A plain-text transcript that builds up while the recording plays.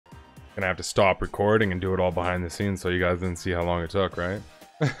Gonna have to stop recording and do it all behind the scenes so you guys didn't see how long it took, right?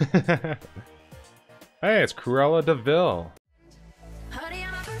 Hey, it's Cruella DeVille. Honey,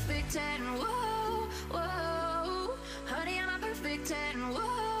 I'm a perfect 10. Whoa, whoa. Honey, I'm a perfect 10.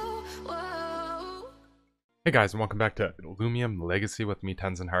 Whoa, whoa. Hey guys, and welcome back to LOOMIAN Legacy with me,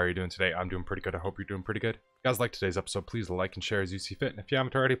 Tenzin. How are you doing today? I'm doing pretty good. I hope you're doing pretty good. If you guys like today's episode, please like and share as you see fit. And if you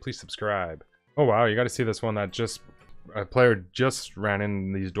haven't already, please subscribe. Oh wow, you got to see this one that a player just ran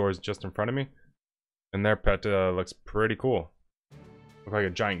in these doors just in front of me. And their pet looks pretty cool. Look like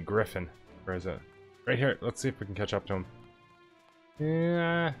a giant griffin. Where is it? Right here. Let's see if we can catch up to him.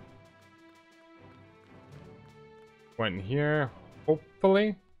 Yeah. Went in here.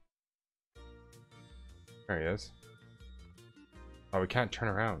 Hopefully. There he is. Oh, we can't turn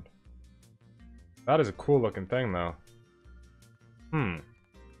around. That is a cool looking thing though.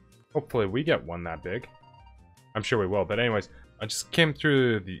 Hopefully we get one that big. I'm sure we will, but anyways, I just came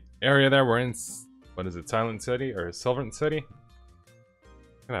through the area there. We're in, what is it, Silent City or Silvent City?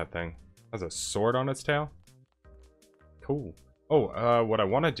 Look at that thing. It has a sword on its tail. Cool. Oh, what I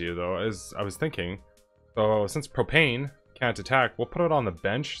want to do though is, I was thinking, so since propane can't attack, we'll put it on the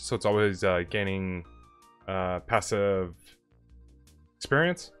bench so it's always gaining passive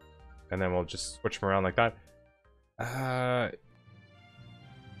experience, and then we'll just switch them around like that.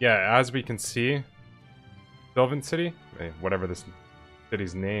 Yeah, as we can see, Silvent City, whatever this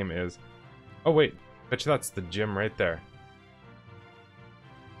city's name is. Oh wait, bet you that's the gym right there.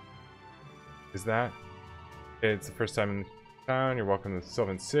 Is that? Okay, it's the first time in town. You're welcome to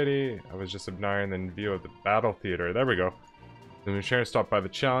Silvent City. I was just admiring the view of the battle theater. There we go. The missionary stopped by the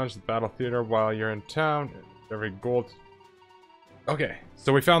challenge, the battle theater, while you're in town. Every gold. Okay,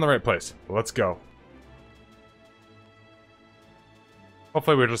 so we found the right place. Let's go.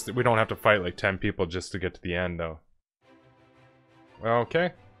 Hopefully we don't have to fight like 10 people just to get to the end though.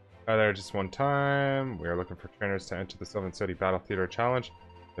 Okay. There just one time. We are looking for trainers to enter the Silvent City Battle Theater Challenge.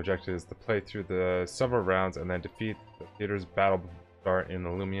 The objective is to play through the several rounds and then defeat the theater's battle star in the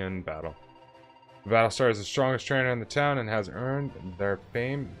LOOMIAN battle. The battle star is the strongest trainer in the town and has earned their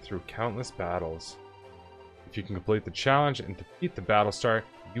fame through countless battles. If you can complete the challenge and defeat the battle star,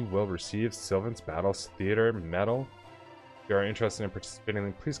 you will receive Silvent's Battle Theater Medal. If you are interested in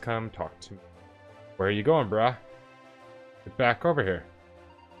participating, please come talk to me. Where are you going, brah? Get back over here.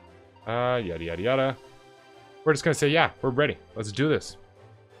 Yada yada yada. We're just gonna say, yeah, we're ready. Let's do this.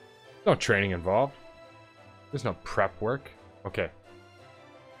 No training involved. There's no prep work. Okay.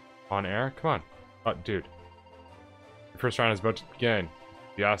 On air? Come on. Oh, dude. The first round is about to begin.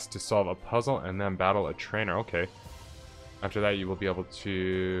 You asked to solve a puzzle and then battle a trainer. Okay. After that, you will be able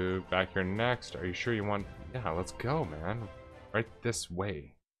to... Back here next. Are you sure you want... Yeah, let's go, man. Right this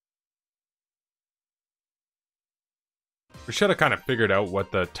way. We should have kind of figured out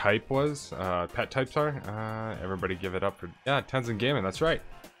what the type was. Pet types are. Everybody give it up for... Yeah, Tenzin Gaming. That's right.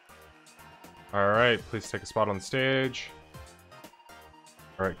 Alright, please take a spot on the stage.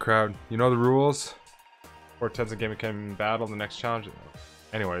 Alright, crowd. You know the rules. Or Tenzin Gaming can battle the next challenge.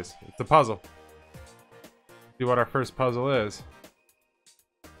 Anyways, it's a puzzle. See what our first puzzle is.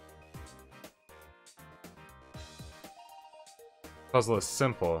 Puzzle is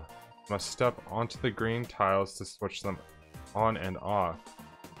simple. You must step onto the green tiles to switch them on and off.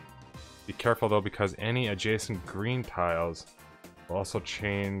 Be careful though, because any adjacent green tiles will also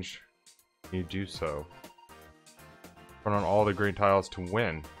change when you do so. Turn on all the green tiles to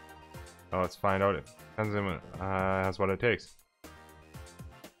win. Now let's find out if Tenzin has what it takes.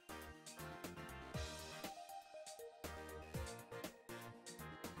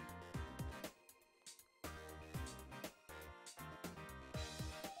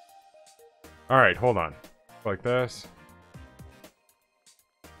 Alright, hold on. Like this.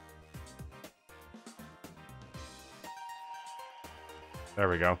 There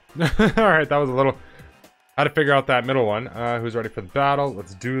we go. Alright, that was a little... How to figure out that middle one. Who's ready for the battle?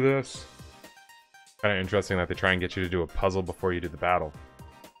 Let's do this. Kind of interesting that they try and get you to do a puzzle before you do the battle.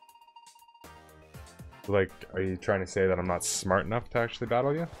 Like, are you trying to say that I'm not smart enough to actually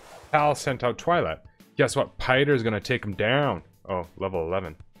battle you? Pal sent out Twilight. Guess what? Piter's gonna take him down. Oh, level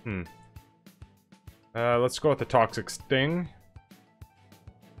 11. Let's go with the Toxic Sting.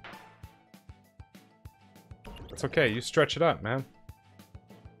 It's okay, you stretch it up, man.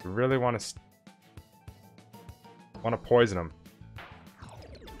 You really want to poison him.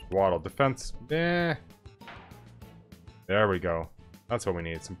 Waddle defense. Eh. There we go. That's what we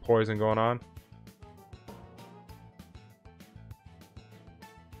need. Some poison going on.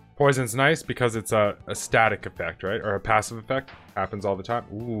 Poison's nice because it's a static effect, right? Or a passive effect. Happens all the time.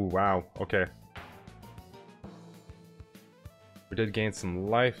 Ooh, wow. Okay. We did gain some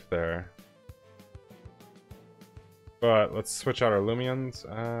life there. But let's switch out our Loomians.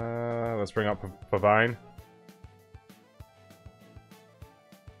 Let's bring up Pavine.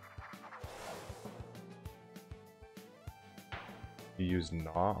 You use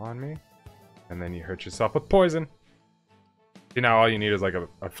Gnaw on me, and then you hurt yourself with poison. See, now all you need is like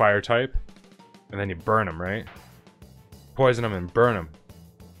a fire type, and then you burn them, right? Poison them and burn them.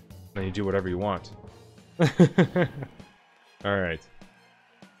 Then you do whatever you want. Alright.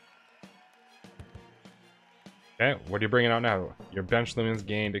 Okay, what are you bringing out now? Your bench Loomians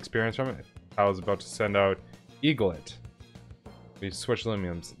gained experience from it. I was about to send out Eaglet. We switch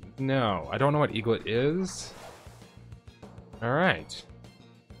Loomians. No, I don't know what Eaglet is. Alright.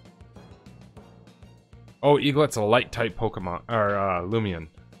 Oh, Eaglet's a light type Pokemon, or Loomian.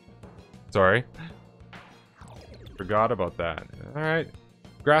 Sorry. Forgot about that. Alright.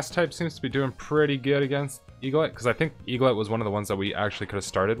 Grass type seems to be doing pretty good against Eaglet, because I think Eaglet was one of the ones that we actually could have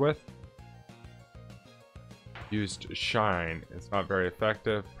started with. Used Shine. It's not very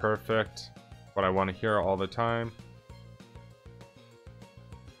effective. Perfect. What I want to hear all the time.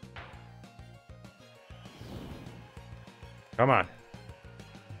 Come on.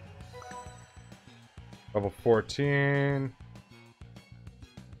 Level 14.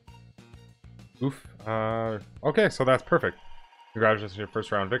 Oof. Okay, so that's perfect. Congratulations on your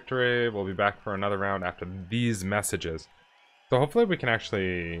first round victory. We'll be back for another round after these messages. So hopefully we can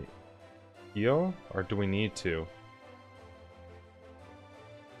actually heal, or do we need to?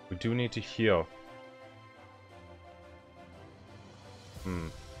 We do need to heal.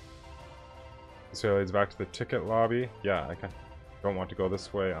 This way leads back to the ticket lobby. Yeah, I don't want to go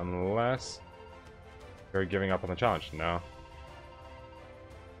this way unless you're giving up on the challenge. No.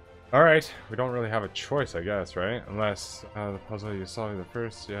 Alright, we don't really have a choice, I guess, right? Unless the puzzle you solve the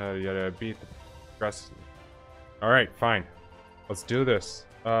first, yeah, beat the rest. Alright, fine. Let's do this.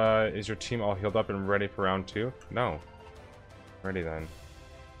 Is your team all healed up and ready for round 2? No. Ready then.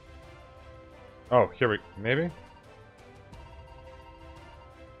 Oh, here we... maybe?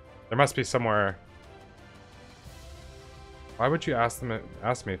 There must be somewhere... Why would you ask me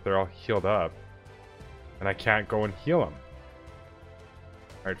if they're all healed up? And I can't go and heal them.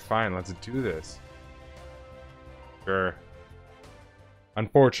 Alright, fine, let's do this. Sure.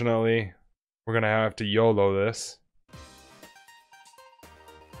 Unfortunately, we're gonna have to YOLO this.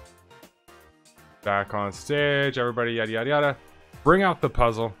 Back on stage, everybody, yada yada yada. Bring out the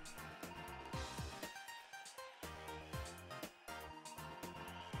puzzle.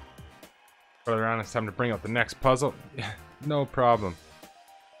 Further on, it's time to bring out the next puzzle. No problem.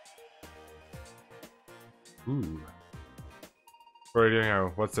 Ooh. What are we doing here?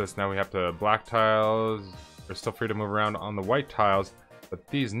 What's this? Now we have to black tiles. We're still free to move around on the white tiles, but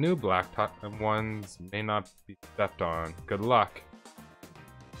these new black ones may not be stepped on. Good luck.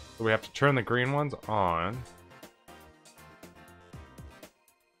 So we have to turn the green ones on.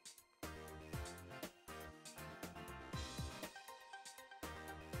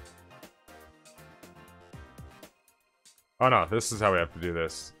 Oh no, this is how we have to do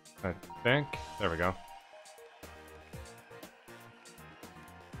this. I think. There we go.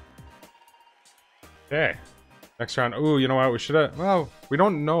 Okay. Next round. Ooh, you know what? We should have... Well, we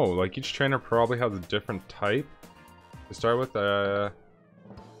don't know. Like, each trainer probably has a different type. To start with, the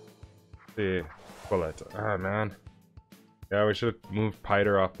bullet. Ah, man. Yeah, we should have moved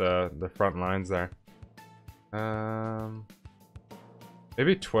Piter off the front lines there.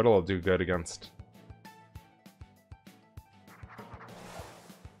 Maybe Twiddle will do good against...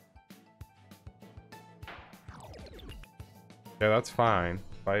 Yeah, that's fine.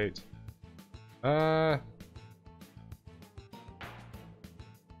 Fight. Okay,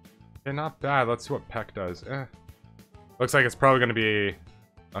 not bad. Let's see what Peck does. Looks like it's probably going to be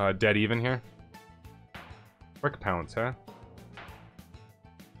dead even here. Quick pounce, huh?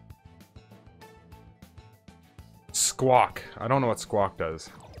 Squawk. I don't know what Squawk does.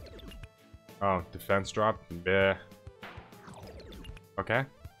 Oh, defense drop? Bleh. Okay,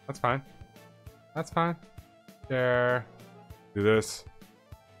 that's fine. That's fine. There. Do this.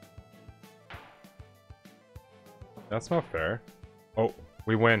 That's not fair. Oh,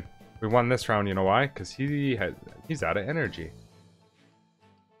 we win. We won this round, you know why? Because he's out of energy.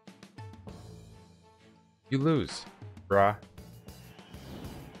 You lose, bruh.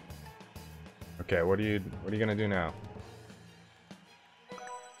 Okay, what are you gonna do now?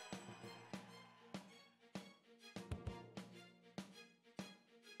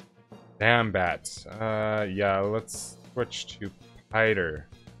 Damn bats. Yeah, let's switch to Piter.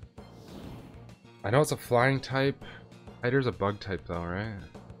 I know it's a flying type. Piter's a bug type though, right?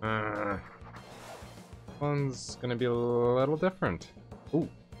 one's gonna be a little different. Ooh.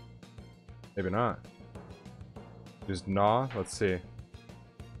 Maybe not. Just gnaw. Let's see.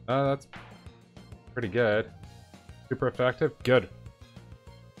 That's pretty good. Super effective. Good.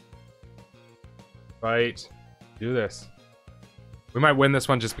 Fight. Do this. We might win this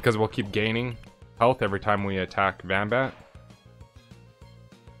one just because we'll keep gaining health every time we attack Vanbat.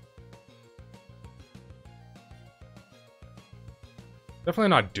 Definitely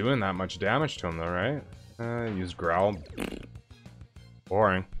not doing that much damage to him though, right? Use Growl.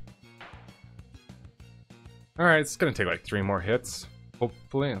 Boring. Alright, it's gonna take like 3 more hits.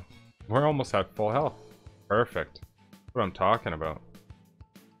 Hopefully. We're almost at full health. Perfect. That's what I'm talking about.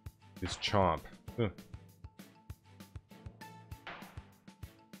 Use Chomp. Ugh.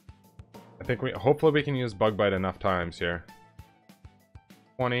 I think hopefully we can use Bug Bite enough times here.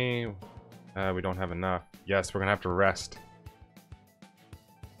 20. We don't have enough. Yes, we're gonna have to rest.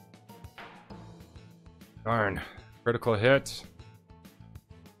 Darn. Critical hit.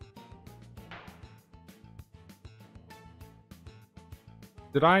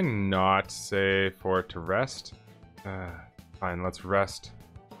 Did I not say for it to rest? Fine, let's rest.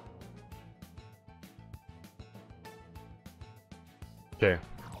 Okay,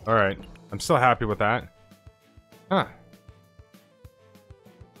 alright. I'm still happy with that. Huh.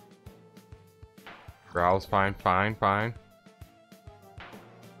 Growl's fine, fine, fine.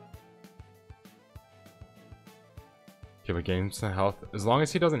 Okay, we gain some health. As long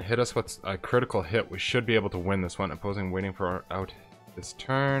as he doesn't hit us with a critical hit, we should be able to win this one. Opposing waiting for out this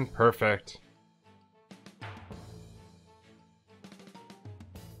turn. Perfect.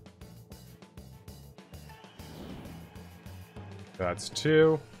 That's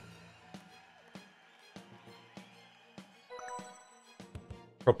 2.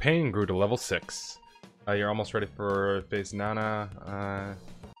 Propane grew to level 6. You're almost ready for face Nana.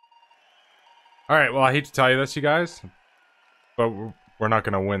 Alright, well, I hate to tell you this, you guys, but we're not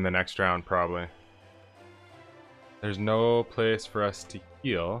going to win the next round, probably. There's no place for us to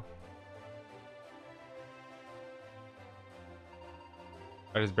heal.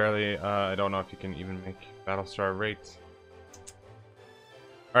 I just barely, I don't know if you can even make Battlestar rates.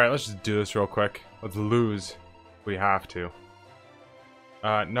 Alright, let's just do this real quick. Let's lose if we have to.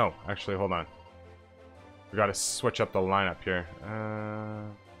 No, actually, hold on. We gotta switch up the lineup here.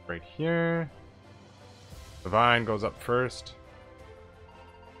 Right here. Divine goes up first.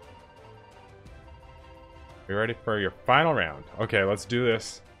 You ready for your final round? Okay, let's do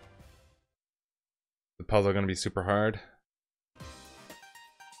this. The puzzle gonna be super hard.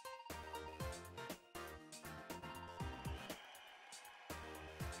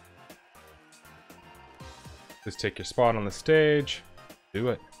 Just take your spot on the stage. Do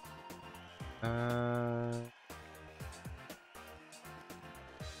it. The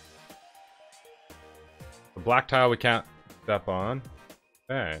black tile we can't step on.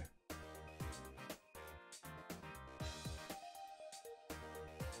 Okay.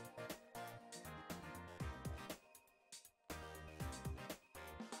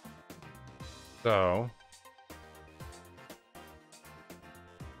 So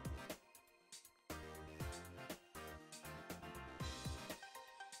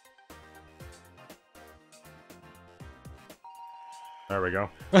there we go.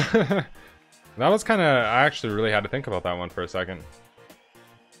 That was kind of, I actually really had to think about that one for a second.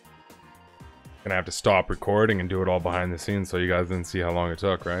 Gonna have to stop recording and do it all behind the scenes so you guys didn't see how long it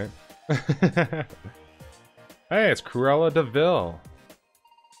took, right? Hey, it's Cruella de Vil.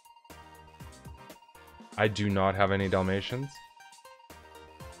 I do not have any Dalmatians.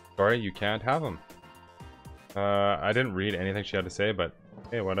 Sorry, you can't have them. I didn't read anything she had to say, but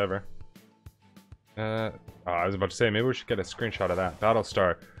hey, whatever. Oh, I was about to say, maybe we should get a screenshot of that.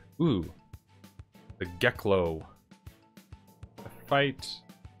 Battlestar. Ooh. The Geklo.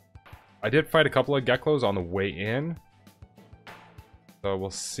 I did fight a couple of Geklos on the way in. So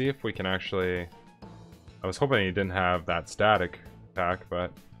we'll see if we can actually... I was hoping he didn't have that static attack,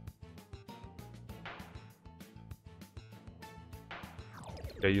 but...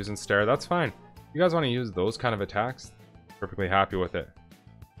 Okay, using Stare, that's fine. You guys want to use those kind of attacks? Perfectly happy with it.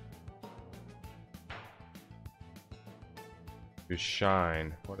 Do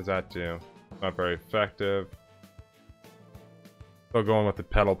Shine. What does that do? Not very effective. Still going with the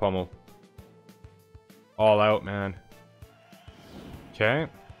Pedal Pummel. All out, man. Okay.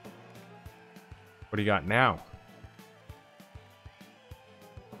 What do you got now?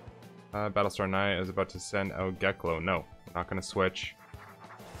 Battlestar Knight is about to send out Geklo. No, not gonna switch.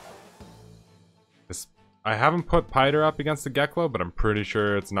 I haven't put Piter up against the Geklo, but I'm pretty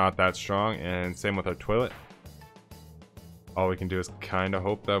sure it's not that strong, and same with our Toilet. All we can do is kind of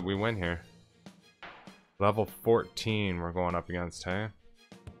hope that we win here. Level 14 we're going up against, hey?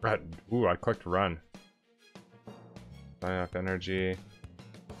 Right. Ooh, I clicked run. Buy up energy.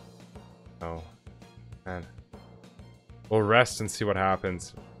 Oh. Man. We'll rest and see what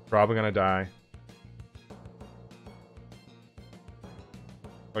happens. Probably gonna die.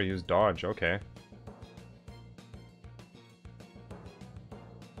 Oh, use dodge, okay.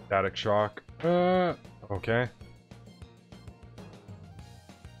 Static shock. Okay.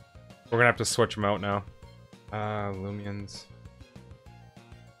 We're gonna have to switch them out now. Loomians.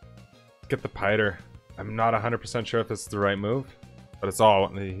 Get the Piter. I'm not 100% sure if this is the right move, but it's all.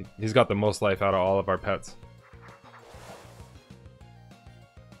 He's got the most life out of all of our pets.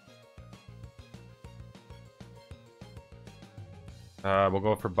 We'll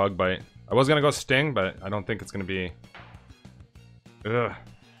go for Bug Bite. I was gonna go Sting, but I don't think it's gonna be. Ugh. I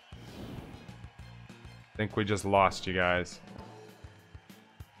think we just lost you guys.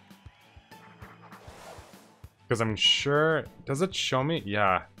 Because I'm sure. Does it show me?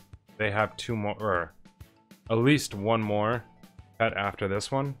 Yeah. They have 2 more, or at least 1 more pet after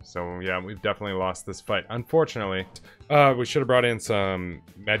this one. So yeah, we've definitely lost this fight. Unfortunately, we should have brought in some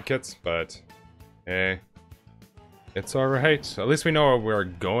medkits, but hey, it's all right. At least we know where we're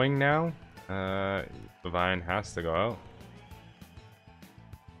going now. Divine has to go out.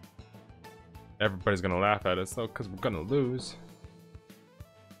 Everybody's gonna laugh at us though, because we're gonna lose.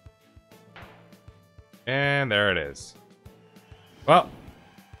 And there it is. Well.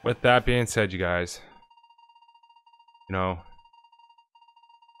 With that being said, you guys, you know,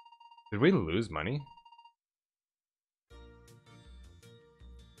 did we lose money?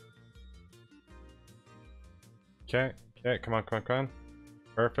 Okay, come on.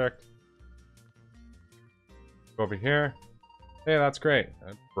 Perfect. Go over here. Hey, that's great.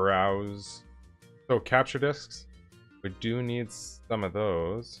 Browse. So, capture discs. We do need some of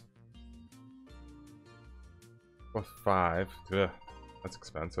those. Well, 5. Ugh. That's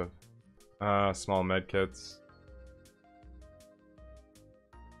expensive. Small medkits.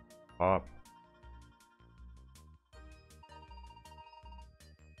 Pop.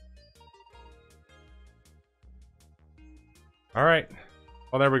 Alright.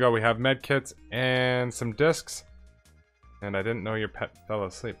 Well, there we go. We have medkits and some discs. And I didn't know your pet fell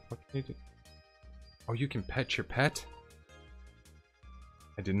asleep. What can you do? Oh, you can pet your pet?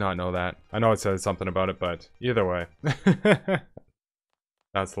 I did not know that. I know it says something about it, but either way.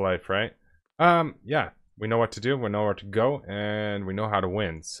 That's life, right? Yeah, we know what to do, we know where to go, and we know how to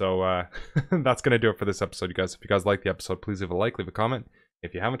win. So, that's gonna do it for this episode, you guys. If you guys like the episode, please leave a like, leave a comment.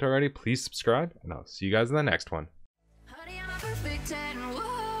 If you haven't already, please subscribe, and I'll see you guys in the next one. Honey, I'm a perfect